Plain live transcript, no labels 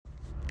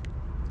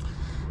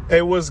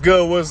Hey, what's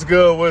good? What's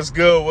good? What's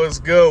good? What's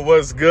good?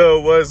 What's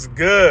good? What's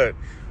good?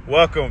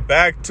 Welcome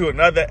back to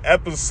another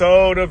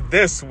episode of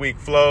This Week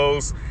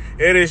Flows.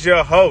 It is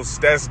your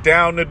host that's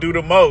down to do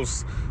the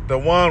most, the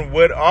one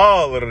with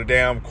all of the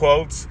damn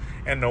quotes,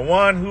 and the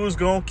one who's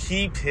gonna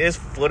keep his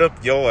foot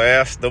up your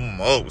ass the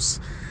most.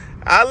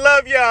 I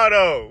love y'all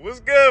though. What's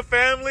good,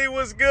 family?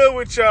 What's good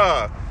with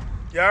y'all?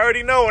 Y'all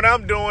already know what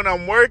I'm doing.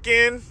 I'm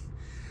working.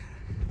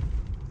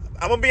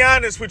 I'm gonna be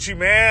honest with you,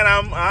 man.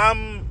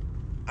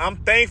 I'm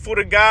thankful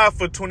to God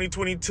for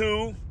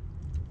 2022.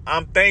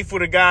 I'm thankful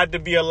to God to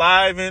be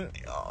alive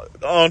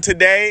on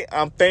today.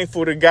 I'm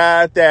thankful to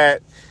God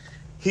that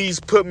He's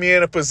put me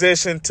in a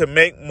position to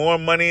make more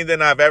money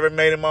than I've ever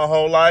made in my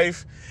whole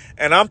life.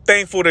 And I'm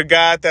thankful to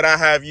God that I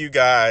have you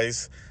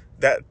guys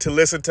to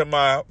listen to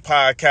my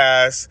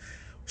podcast.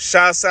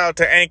 Shouts out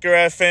to Anchor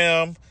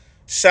FM.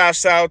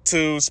 Shouts out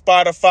to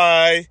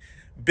Spotify.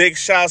 Big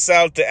shouts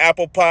out to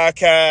Apple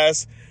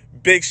Podcasts.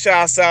 Big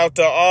shouts out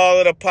to all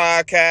of the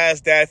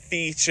podcasts that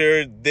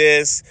feature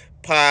this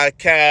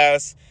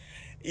podcast.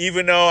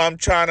 Even though I'm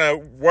trying to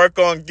work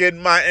on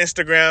getting my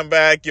Instagram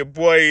back, your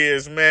boy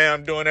is, man,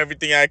 I'm doing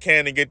everything I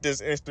can to get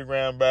this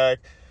Instagram back.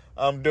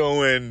 I'm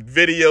doing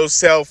video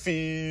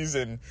selfies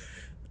and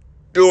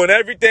doing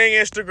everything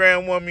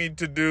Instagram want me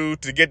to do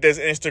to get this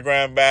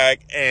Instagram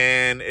back.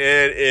 And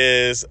it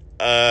is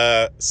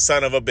a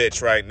son of a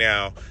bitch right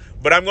now.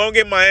 But I'm going to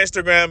get my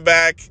Instagram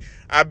back.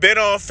 I've been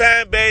on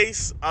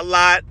Fanbase a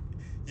lot.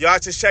 Y'all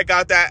should check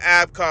out that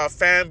app called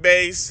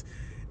Fanbase.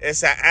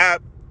 It's an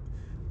app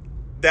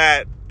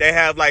that they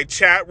have like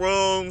chat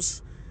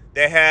rooms.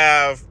 They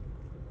have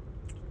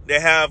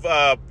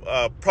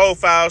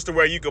profiles to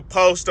where you can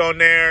post on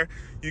there.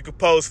 You can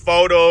post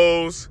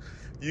photos.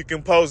 You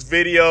can post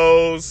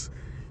videos.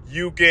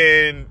 You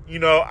can,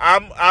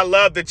 I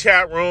love the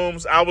chat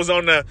rooms. I was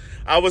in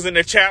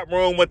the chat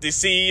room with the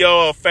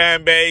CEO of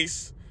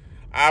Fanbase.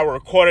 I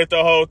recorded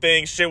the whole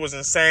thing. Shit was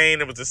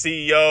insane. It was the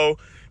CEO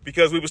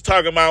because we was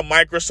talking about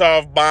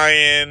Microsoft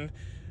buying.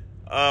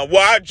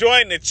 I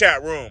joined the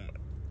chat room.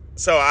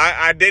 So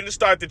I didn't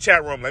start the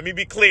chat room. Let me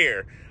be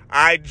clear.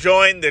 I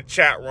joined the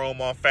chat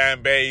room on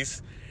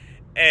Fanbase,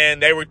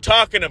 and they were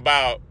talking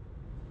about,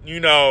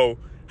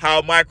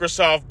 how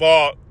Microsoft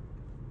bought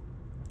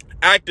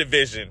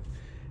Activision.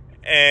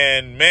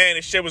 And, man,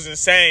 this shit was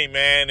insane,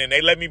 man. And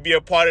they let me be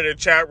a part of the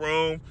chat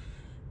room.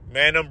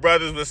 Man, them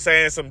brothers was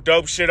saying some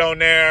dope shit on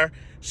there.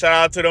 Shout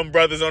out to them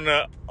brothers on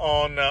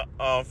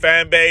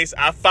Fanbase.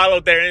 I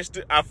followed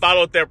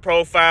their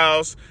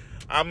profiles.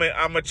 I'm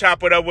gonna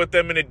chop it up with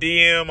them in the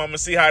DM. I'm gonna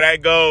see how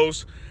that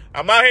goes.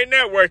 I'm out here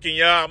networking,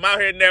 y'all.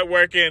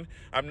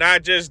 I'm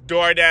not just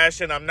door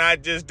dashing. I'm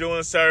not just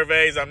doing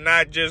surveys. I'm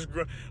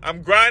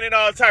grinding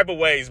all type of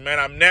ways, man.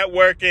 I'm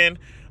networking.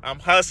 I'm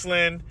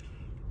hustling.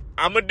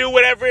 I'm going to do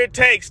whatever it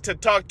takes to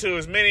talk to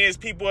as many as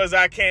people as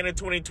I can in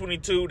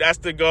 2022. That's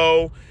the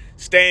goal.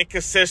 Staying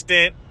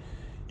consistent.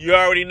 You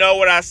already know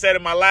what I said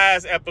in my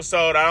last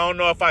episode. I don't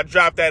know if I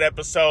dropped that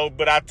episode,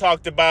 but I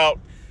talked about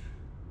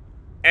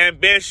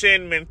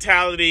ambition,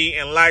 mentality,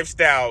 and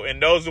lifestyle. And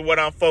those are what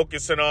I'm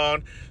focusing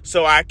on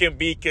so I can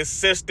be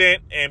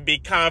consistent and be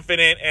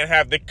confident and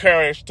have the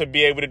courage to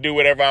be able to do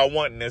whatever I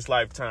want in this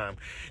lifetime.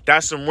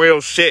 That's some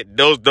real shit.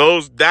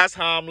 That's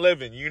how I'm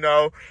living,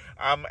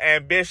 I'm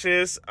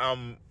ambitious.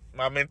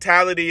 My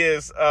mentality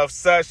is of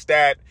such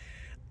that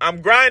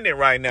I'm grinding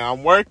right now.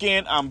 I'm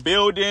working. I'm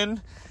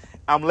building.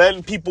 I'm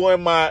letting people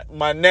in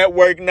my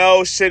network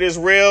know shit is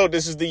real.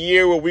 This is the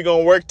year where we're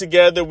going to work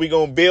together. We're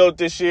going to build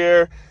this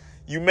year.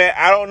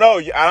 I don't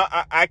know.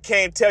 I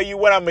can't tell you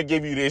what I'm going to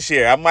give you this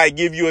year. I might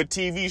give you a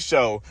TV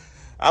show.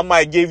 I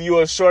might give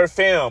you a short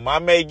film. I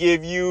may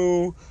give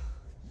you...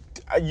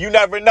 You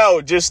never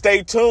know. Just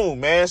stay tuned,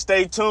 man.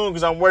 Stay tuned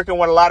because I'm working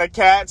with a lot of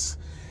cats.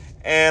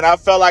 And I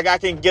felt like I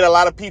can get a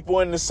lot of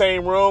people in the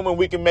same room and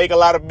we can make a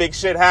lot of big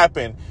shit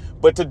happen.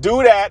 But to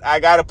do that, I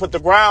got to put the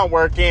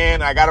groundwork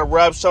in. I got to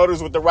rub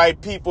shoulders with the right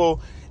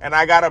people. And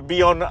I got to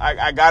be on the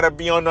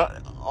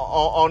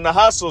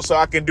hustle so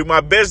I can do my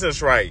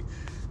business right.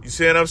 You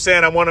see what I'm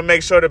saying? I want to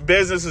make sure the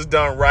business is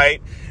done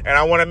right. And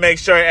I want to make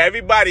sure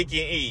everybody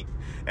can eat.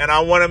 And I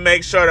want to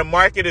make sure the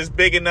market is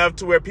big enough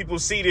to where people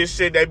see this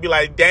shit. They be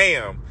like,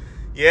 damn.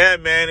 Yeah,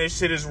 man, this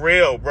shit is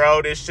real,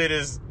 bro. This shit.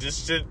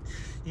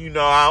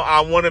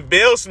 I want to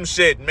build some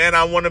shit, man.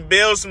 I want to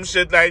build some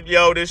shit like,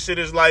 this shit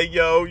is like,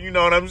 you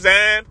know what I'm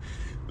saying?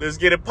 Let's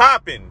get it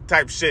popping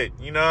type shit.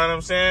 You know what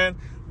I'm saying?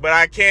 But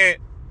I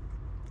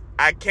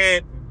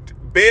can't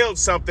build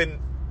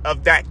something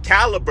of that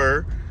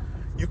caliber.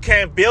 You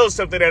can't build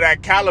something of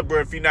that caliber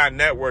if you're not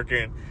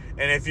networking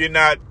and if you're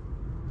not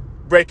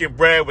breaking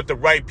bread with the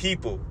right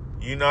people.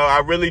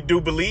 I really do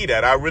believe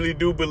that. I really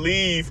do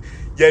believe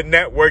your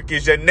network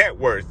is your net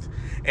worth.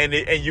 And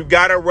you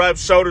got to rub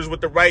shoulders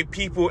with the right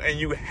people, and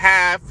you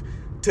have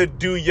to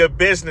do your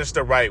business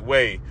the right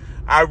way.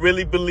 I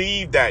really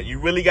believe that. You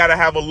really got to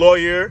have a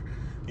lawyer.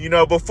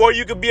 Before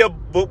you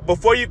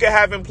can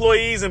have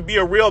employees and be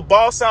a real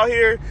boss out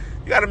here,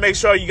 you got to make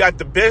sure you got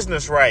the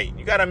business right.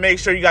 You got to make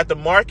sure you got the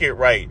market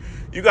right.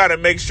 You got to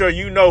make sure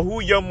you know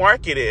who your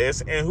market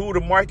is and who to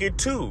market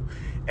to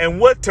and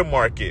what to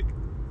market.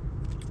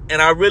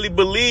 And I really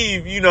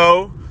believe,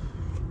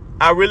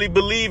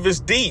 it's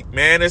deep,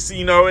 man. It's,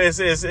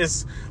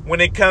 it's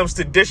when it comes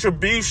to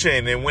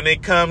distribution and when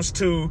it comes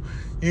to,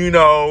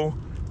 the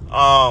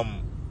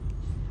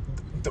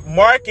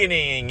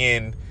marketing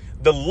and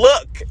the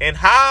look and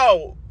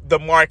how the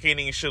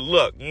marketing should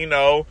look,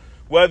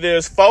 whether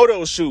it's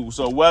photo shoots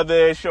or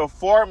whether it's your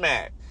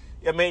format.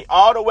 I mean,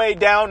 all the way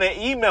down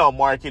to email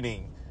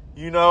marketing,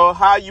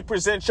 how you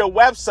present your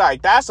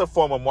website. That's a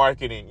form of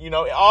marketing.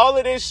 All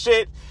of this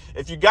shit.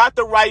 If you got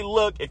the right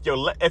look, if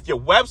your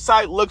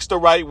website looks the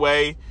right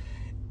way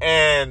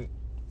and,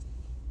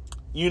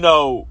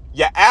 your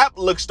app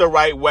looks the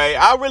right way,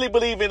 I really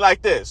believe in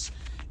like this.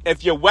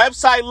 If your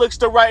website looks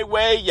the right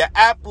way, your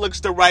app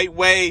looks the right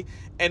way,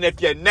 and if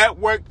your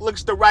network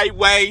looks the right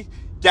way,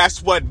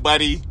 guess what,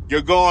 buddy?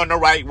 You're going the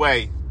right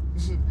way.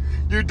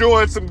 You're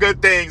doing some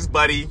good things,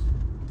 buddy.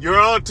 You're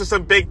on to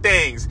some big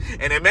things.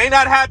 And it may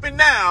not happen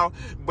now,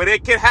 but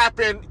it can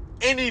happen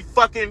any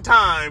fucking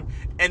time.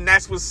 And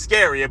that's what's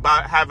scary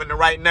about having the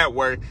right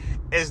network,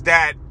 is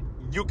that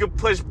you can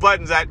push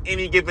buttons at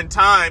any given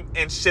time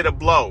and shit'll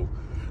blow.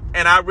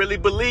 And I really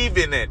believe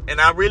in it. And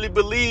I really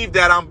believe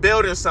that I'm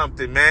building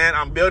something, man.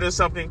 I'm building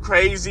something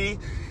crazy.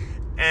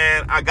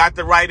 And I got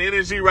the right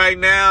energy right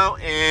now.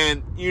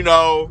 And,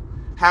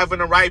 having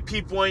the right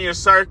people in your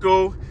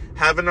circle,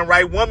 having the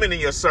right woman in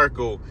your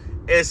circle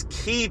is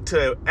key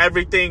to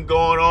everything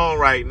going on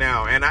right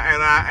now. And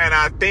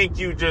I think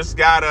you just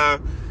gotta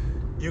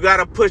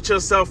put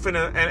yourself in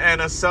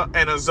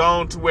a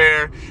zone to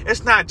where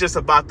it's not just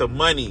about the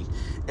money.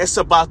 It's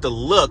about the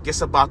look.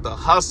 It's about the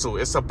hustle.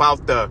 It's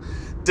about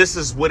this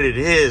is what it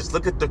is.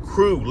 Look at the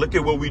crew. Look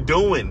at what we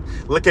doing.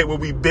 Look at what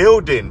we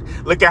building.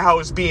 Look at how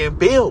it's being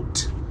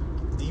built.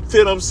 You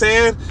feel what I'm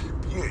saying?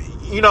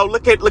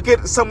 Look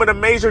at some of the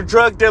major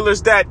drug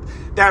dealers that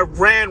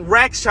ran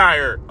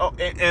Rackshire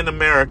in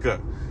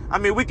America. I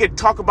mean, we could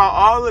talk about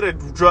all of the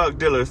drug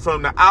dealers,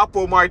 from the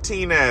Alpo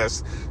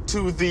Martinez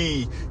to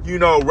the,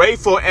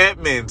 Rayful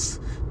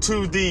Edmonds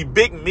to the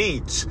Big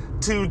Meech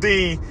to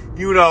the,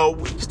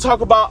 we could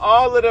talk about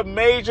all of the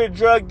major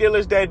drug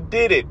dealers that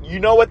did it. You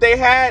know what they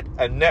had?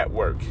 A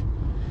network.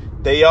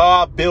 They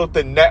all built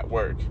a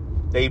network.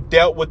 They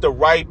dealt with the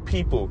right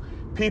people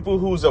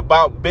who's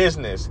about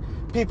business,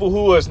 people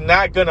who is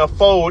not going to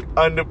fold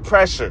under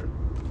pressure.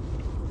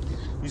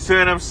 You see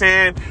what I'm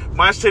saying?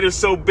 My shit is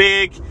so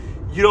big,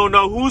 you don't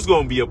know who's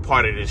going to be a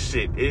part of this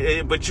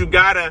shit. But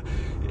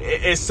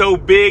it's so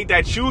big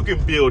that you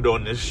can build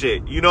on this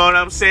shit. You know what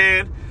I'm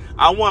saying?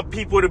 I want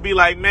people to be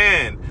like,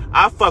 man,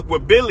 I fuck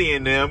with Billy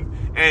and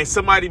them. And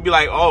somebody be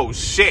like, oh,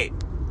 shit,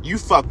 you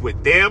fuck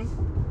with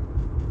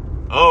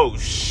them? Oh,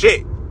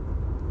 shit.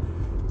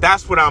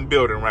 That's what I'm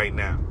building right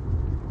now.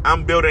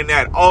 I'm building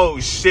that, oh,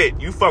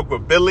 shit, you fuck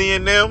with Billy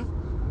and them?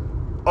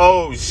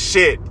 Oh,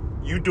 shit,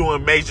 you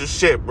doing major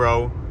shit,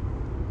 bro.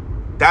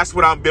 That's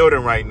what I'm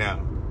building right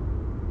now.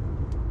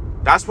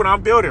 That's what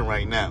I'm building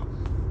right now.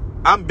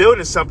 I'm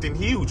building something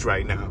huge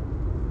right now.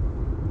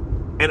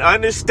 And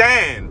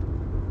understand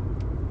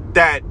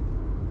that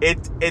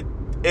it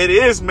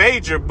is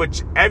major,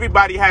 but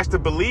everybody has to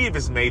believe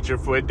it's major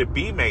for it to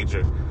be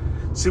major.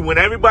 See, when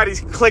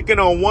everybody's clicking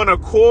on one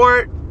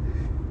accord,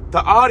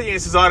 the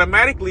audience is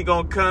automatically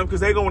going to come because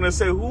they're going to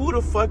say, who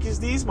the fuck is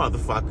these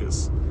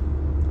motherfuckers?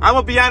 I'm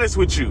going to be honest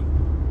with you.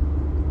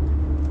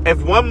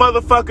 If one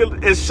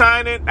motherfucker is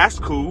shining, that's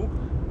cool.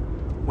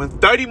 When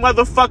 30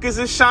 motherfuckers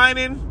is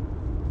shining,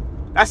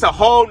 that's a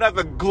whole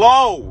nother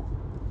glow.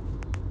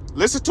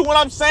 Listen to what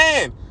I'm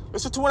saying.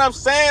 Listen to what I'm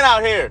saying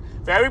out here.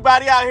 For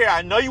everybody out here,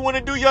 I know you want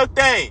to do your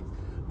thing,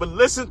 but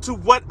listen to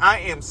what I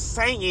am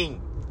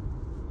saying.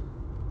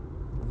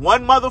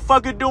 One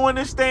motherfucker doing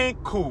this thing,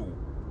 cool.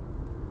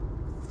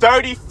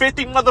 30,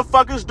 50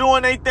 motherfuckers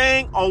doing their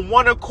thing on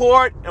one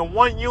accord and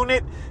one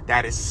unit,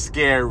 that is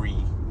scary.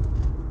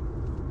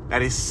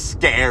 That is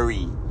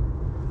scary.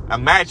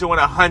 Imagine what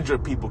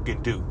 100 people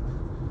can do.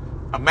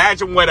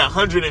 Imagine what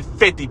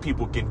 150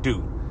 people can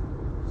do.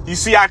 You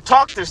see, I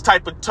talk this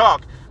type of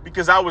talk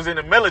because I was in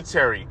the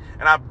military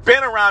and I've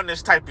been around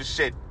this type of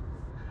shit.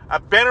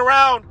 I've been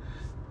around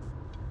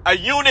a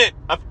unit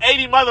of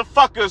 80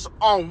 motherfuckers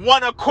on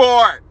one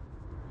accord,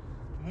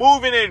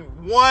 moving in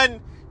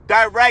one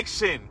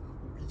direction,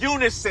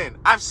 unison.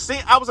 I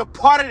was a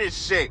part of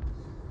this shit.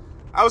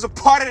 I was the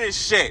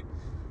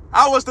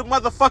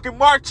motherfucking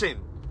marching.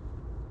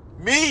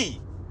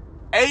 Me,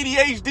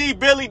 ADHD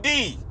Billy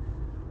D,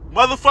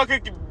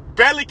 motherfucker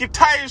barely can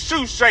tie his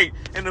shoes straight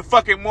in the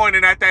fucking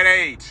morning at that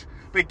age.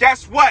 But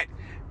guess what?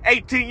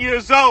 18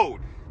 years old,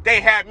 they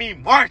had me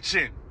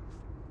marching.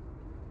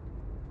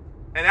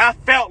 And I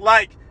felt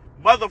like,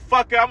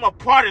 motherfucker, I'm a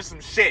part of some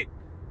shit.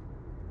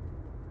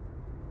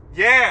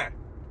 Yeah.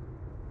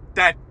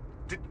 That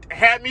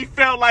had me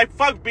felt like,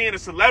 fuck being a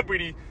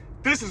celebrity.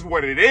 This is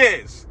what it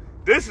is.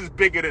 This is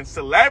bigger than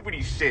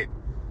celebrity shit.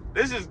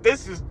 This is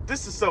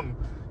some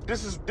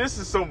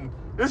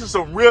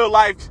real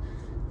life,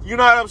 you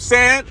know what I'm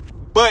saying?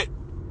 But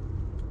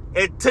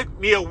it took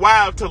me a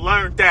while to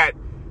learn that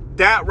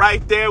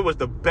right there was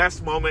the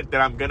best moment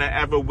that I'm going to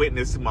ever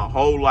witness in my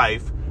whole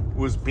life,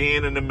 was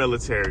being in the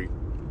military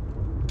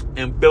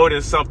and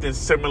building something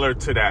similar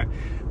to that.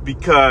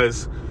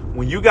 Because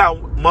when you got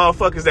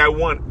motherfuckers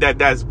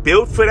that's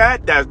built for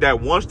that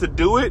wants to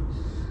do it,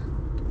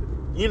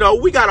 you know,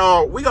 we got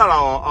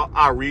all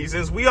our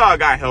reasons. We all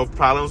got health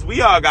problems.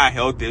 We all got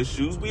health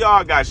issues. We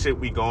all got shit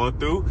we going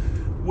through.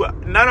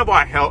 None of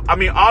our health,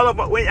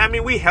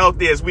 we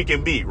healthy as we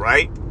can be,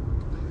 right?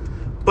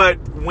 But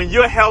when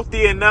you're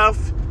healthy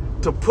enough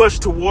to push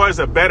towards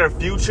a better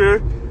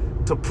future,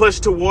 to push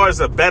towards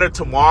a better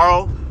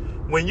tomorrow,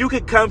 when you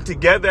can come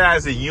together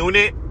as a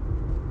unit,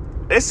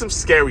 it's some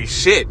scary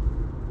shit.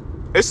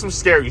 It's some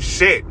scary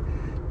shit.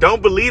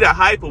 Don't believe the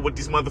hype of what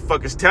these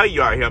motherfuckers tell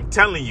you out here. I'm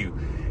telling you,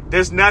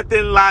 there's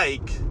nothing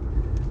like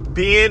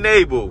being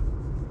able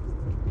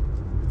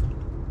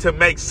to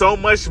make so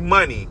much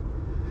money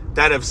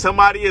that if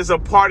somebody is a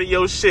part of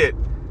your shit,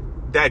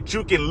 that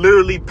you can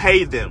literally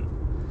pay them.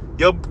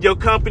 Your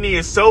company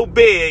is so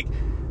big,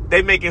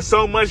 they making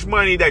so much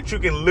money that you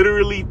can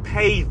literally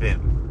pay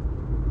them.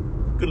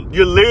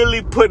 You're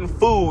literally putting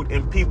food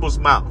in people's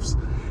mouths.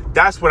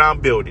 That's what I'm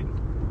building.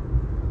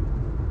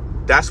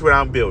 That's what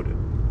I'm building.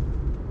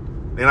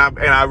 And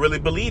I really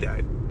believe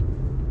that.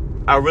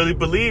 I really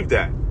believe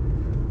that.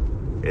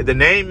 The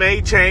name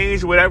may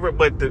change, whatever,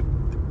 but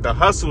the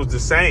hustle is the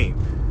same.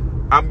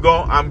 I'm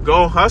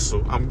going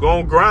hustle. I'm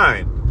going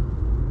grind.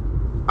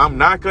 I'm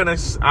not gonna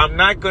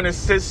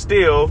sit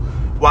still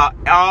while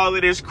all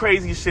of this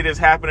crazy shit is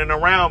happening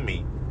around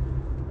me.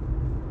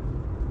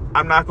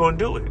 I'm not gonna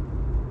do it.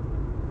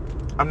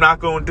 I'm not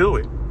gonna do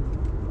it.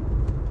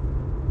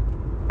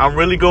 I'm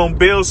really gonna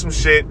build some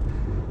shit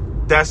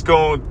that's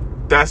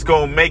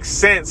gonna make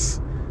sense.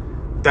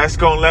 That's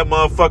gonna let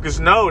motherfuckers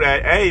know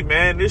that, hey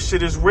man, this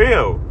shit is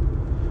real.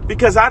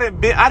 Because I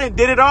didn't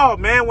did it all,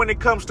 man, when it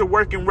comes to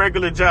working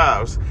regular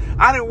jobs.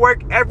 I didn't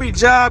work every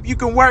job you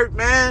can work,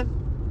 man.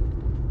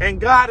 And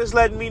God is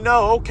letting me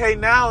know, okay,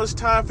 now it's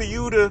time for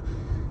you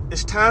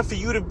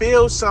to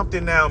build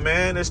something now,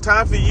 man. It's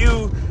time for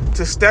you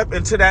to step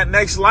into that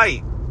next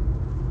light.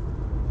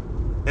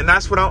 And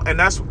that's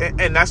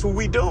what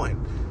we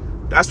doing.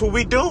 That's what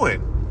we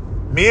doing.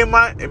 Me and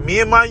my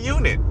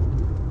unit.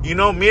 You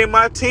know, me and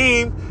my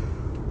team,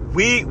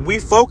 we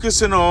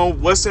focusing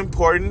on what's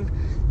important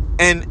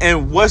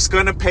and what's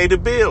gonna pay the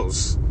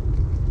bills.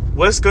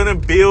 What's gonna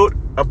build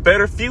a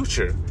better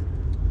future.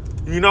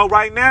 You know,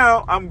 right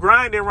now, I'm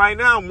grinding right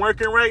now. I'm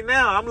working right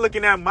now. I'm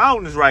looking at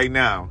mountains right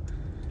now.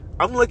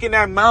 I'm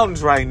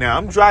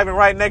driving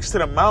right next to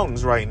the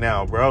mountains right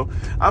now, bro.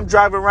 I'm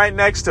driving right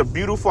next to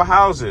beautiful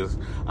houses.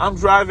 I'm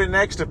driving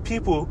next to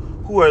people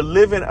who are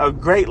living a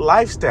great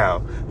lifestyle.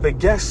 But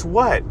guess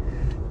what?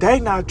 They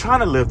not trying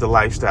to live the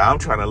lifestyle I'm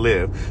trying to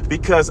live,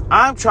 because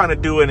I'm trying to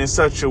do it in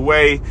such a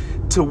way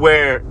to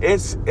where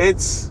it's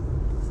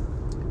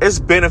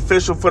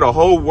beneficial for the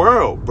whole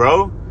world,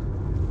 bro.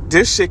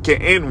 This shit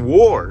can end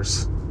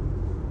wars.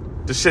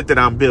 The shit that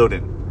I'm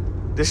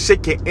building. This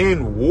shit can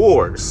end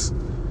wars.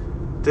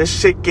 This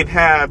shit can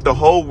have the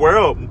whole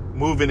world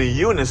moving in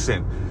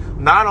unison.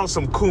 Not on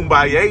some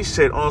kumbaya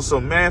shit, on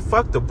some, man,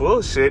 fuck the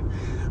bullshit.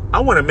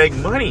 I want to make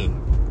money.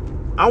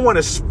 I want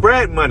to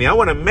spread money. I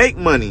want to make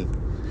money.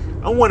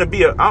 I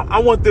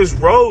want this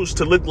roads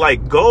to look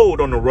like gold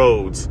on the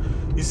roads.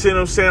 You see what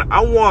I'm saying?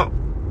 I want,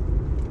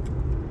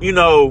 you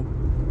know,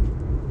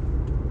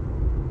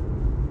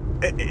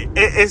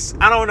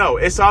 I don't know.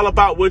 It's all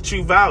about what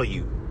you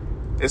value.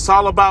 It's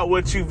all about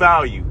what you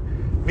value.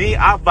 Me,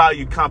 I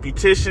value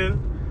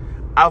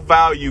competition. I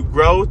value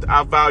growth.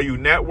 I value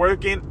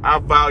networking. I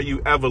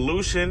value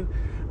evolution.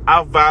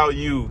 I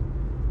value,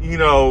 you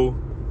know,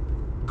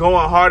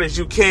 going hard as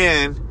you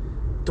can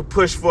to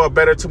push for a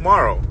better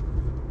tomorrow.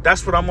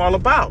 That's what I'm all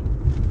about.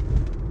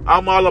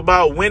 I'm all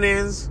about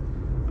winnings.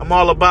 I'm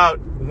all about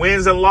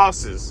wins and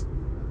losses.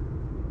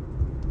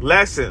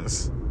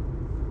 Lessons.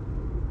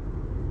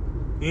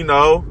 You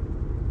know,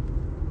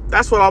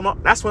 that's what I'm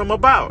about.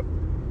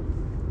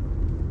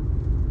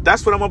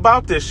 That's what I'm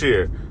about this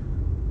year.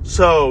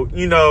 So,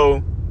 you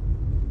know,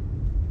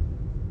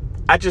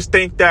 I just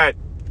think that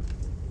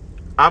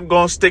I'm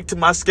going to stick to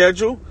my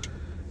schedule.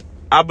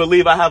 I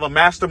believe I have a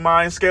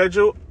mastermind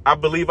schedule. I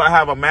believe I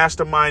have a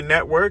mastermind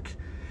network.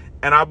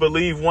 And I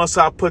believe once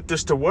I put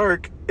this to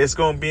work, it's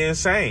going to be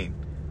insane.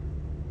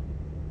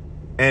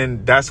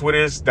 And that's what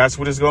it's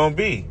going to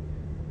be.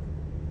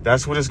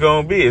 That's what it's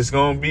going to be. It's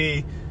going to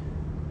be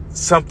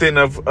something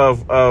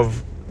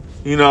of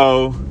you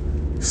know,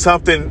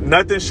 something,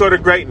 nothing short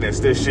of greatness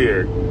this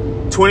year.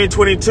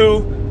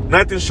 2022,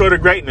 nothing short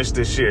of greatness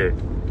this year.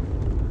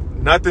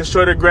 Nothing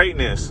short of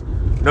greatness.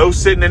 No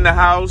sitting in the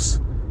house,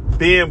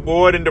 being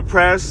bored and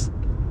depressed.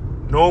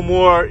 No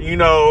more, you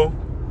know,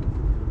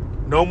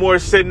 no more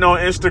sitting on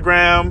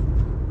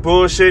Instagram,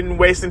 bullshitting,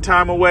 wasting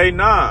time away.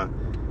 Nah.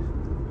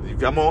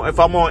 If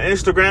I'm on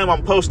Instagram,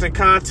 I'm posting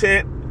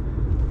content,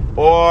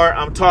 or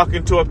I'm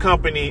talking to a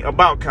company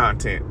about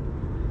content,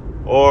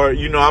 or,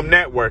 you know, I'm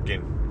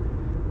networking.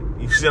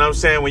 You see what I'm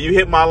saying? When you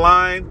hit my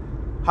line,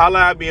 Holler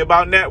at me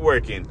about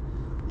networking.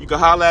 You can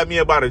holler at me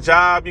about a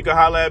job. You can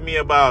holler at me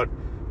about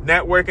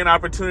networking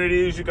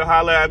opportunities. You can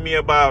holler at me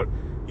about,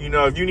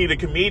 if you need a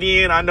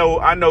comedian, I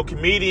know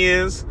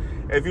comedians.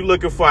 If you're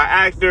looking for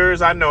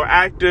actors, I know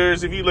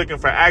actors. If you're looking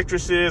for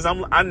actresses,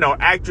 I know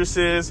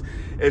actresses.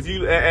 If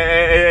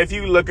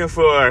you looking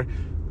for,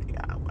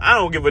 I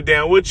don't give a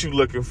damn what you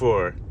looking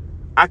for.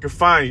 I can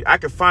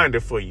find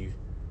it for you.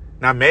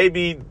 Now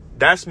maybe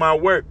that's my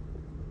work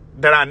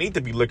that I need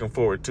to be looking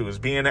forward to, is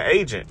being an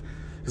agent,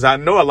 because I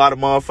know a lot of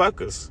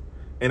motherfuckers,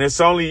 and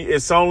it's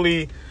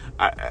only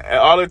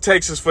all it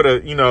takes is for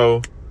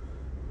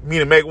me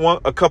to make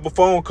a couple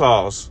phone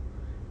calls,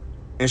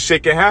 and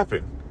shit can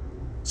happen.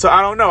 So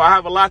I don't know. I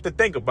have a lot to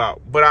think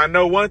about, but I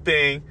know one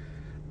thing: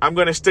 I'm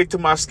gonna stick to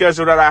my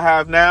schedule that I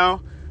have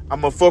now. I'm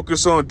gonna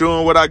focus on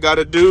doing what I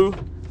gotta do,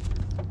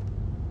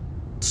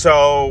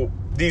 so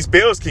these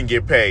bills can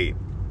get paid.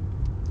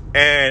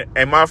 And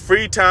in my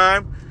free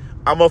time,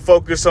 I'm going to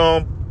focus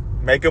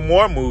on making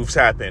more moves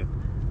happen,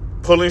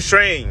 pulling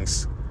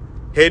strings,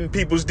 hitting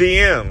people's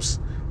DMs.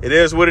 It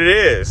is what it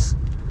is.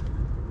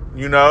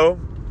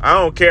 I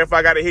don't care if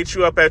I got to hit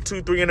you up at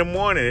 2, 3 in the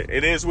morning.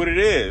 It is what it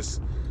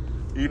is.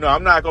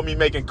 I'm not going to be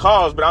making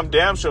calls, but I'm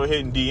damn sure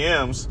hitting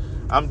DMs.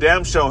 I'm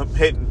damn sure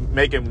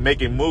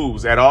making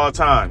moves at all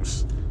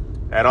times.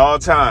 At all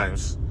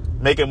times.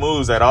 Making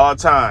moves at all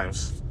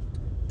times.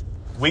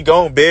 We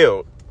gonna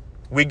build.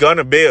 We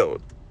gonna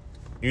build.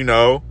 We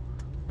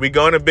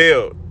gonna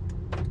build.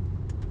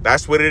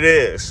 That's what it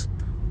is.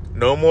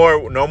 No more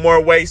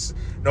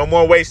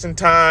wasting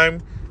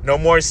time. No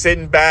more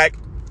sitting back.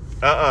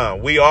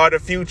 We are the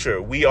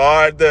future. We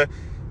are the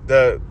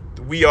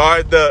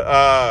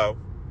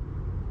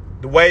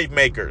wave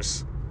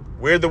makers.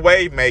 We're the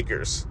wave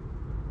makers.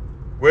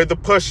 We're the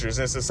pushers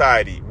in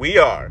society. We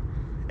are.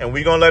 And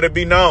we gonna let it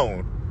be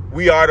known.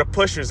 We are the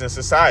pushers in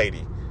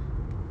society.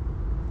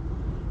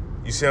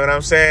 You see what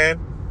I'm saying?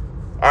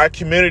 Our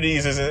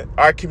communities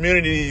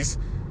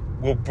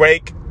will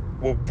break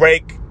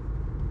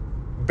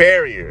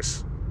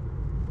barriers.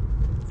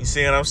 You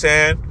see what I'm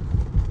saying?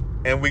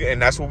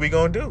 And that's what we're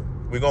gonna do.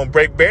 We're gonna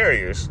break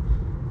barriers.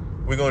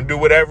 We're gonna do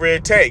whatever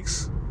it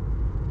takes.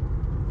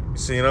 You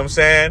see what I'm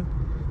saying?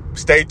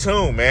 Stay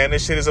tuned, man.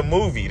 This shit is a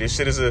movie. This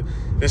shit is an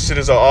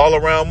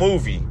all-around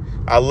movie.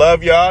 I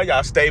love y'all.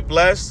 Y'all stay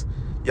blessed.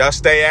 Y'all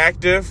stay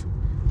active.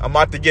 I'm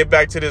about to get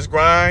back to this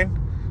grind.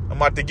 I'm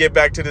about to get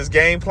back to this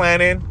game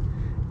planning.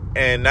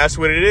 And that's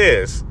what it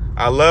is.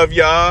 I love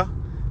y'all.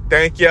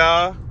 Thank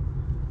y'all.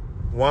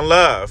 One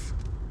love.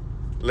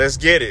 Let's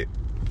get it.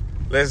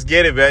 Let's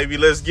get it, baby.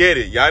 Let's get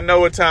it. Y'all know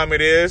what time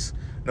it is.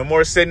 No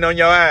more sitting on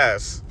your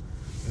ass.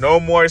 No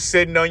more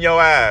sitting on your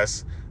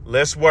ass.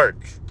 Let's work.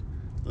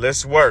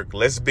 Let's work.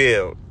 Let's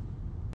build.